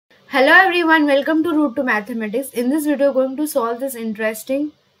Hello everyone, welcome to Root to Mathematics. In this video, we're going to solve this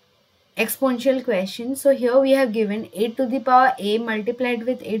interesting exponential question. So here we have given 8 to the power a multiplied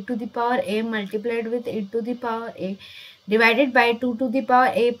with 8 to the power a multiplied with 8 to the power a divided by 2 to the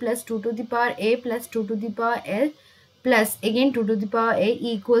power a plus 2 to the power a plus 2 to the power a plus again 2 to the power a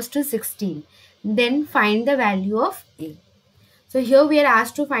equals to 16. Then find the value of a. So here we are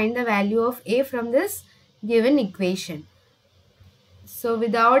asked to find the value of a from this given equation. So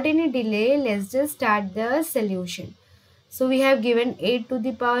without any delay, let's just start the solution. So we have given 8 to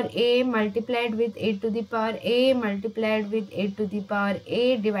the power a multiplied with 8 to the power a multiplied with 8 to the power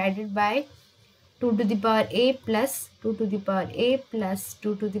a divided by 2 to the power a plus 2 to the power a plus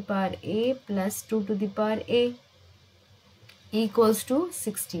 2 to the power a plus 2 to the power a equals to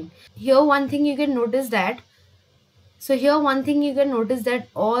 16. Here one thing you can notice that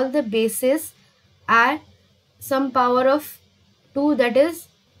all the bases are some power of 2, that is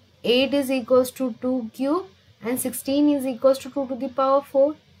 8 is equals to 2 cube and 16 is equals to 2 to the power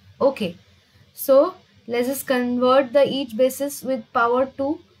 4. Okay, so let's just convert the each basis with power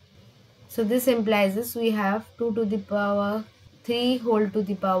 2. So this implies this we have 2 to the power 3 whole to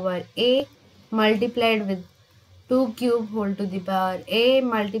the power a multiplied with 2 cube whole to the power a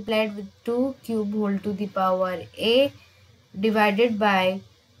multiplied with 2 cube whole to the power a divided by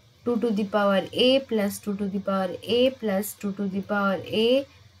 2 to the power a plus 2 to the power a plus 2 to the power a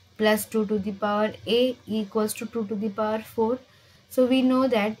plus 2 to the power a equals to 2 to the power 4. So we know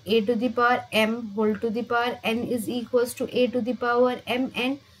that a to the power m whole to the power n is equals to a to the power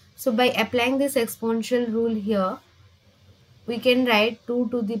mn. So by applying this exponential rule here, we can write 2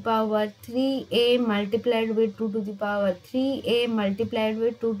 to the power 3a multiplied with 2 to the power 3a multiplied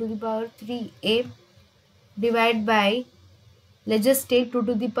with 2 to the power 3a divided by, let's just take 2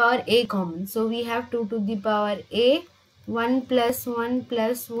 to the power a common. So we have 2 to the power a 1 plus 1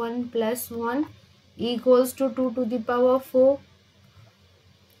 plus 1 plus 1 equals to 2 to the power 4.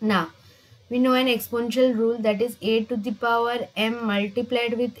 Now we know an exponential rule, that is a to the power m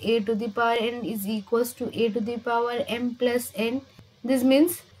multiplied with a to the power n is equals to a to the power m plus n. This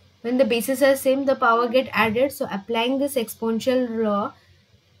means when the bases are same, the power get added. So applying this exponential law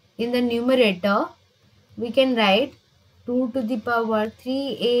in the numerator, we can write 2 to the power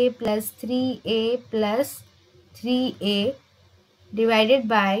 3a plus 3a plus 3a divided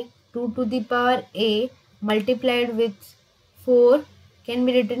by 2 to the power a multiplied with 4 can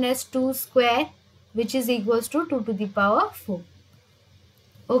be written as 2 square, which is equals to 2 to the power 4.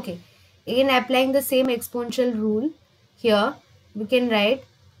 Okay, again applying the same exponential rule here, we can write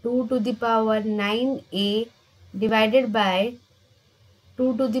 2 to the power 9a divided by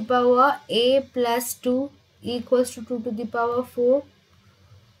 2 to the power a plus 2 equals to 2 to the power 4.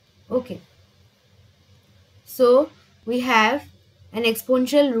 Okay, so we have an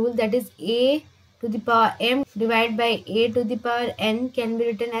exponential rule, that is a to the power m divided by a to the power n can be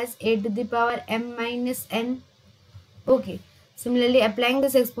written as a to the power m minus n. Okay, similarly applying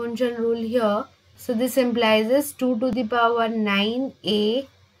this exponential rule here, so this implies is 2 to the power 9a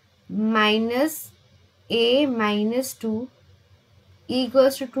minus a minus 2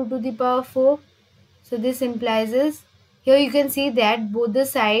 equals to 2 to the power 4. So this implies is, here you can see that both the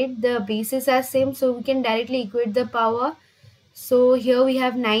side the bases are same, so we can directly equate the power. So here we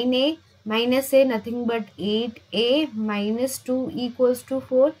have 9a minus a, nothing but 8a minus 2 equals to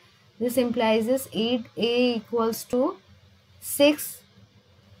 4. This implies is 8a equals to 6.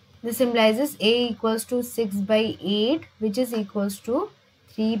 This implies is a equals to 6 by 8, which is equals to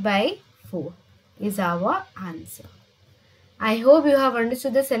 3 by 4 is our answer. I hope you have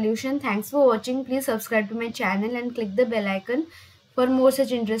understood the solution. Thanks for watching. Please subscribe to my channel and click the bell icon for more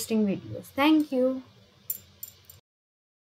such interesting videos. Thank you.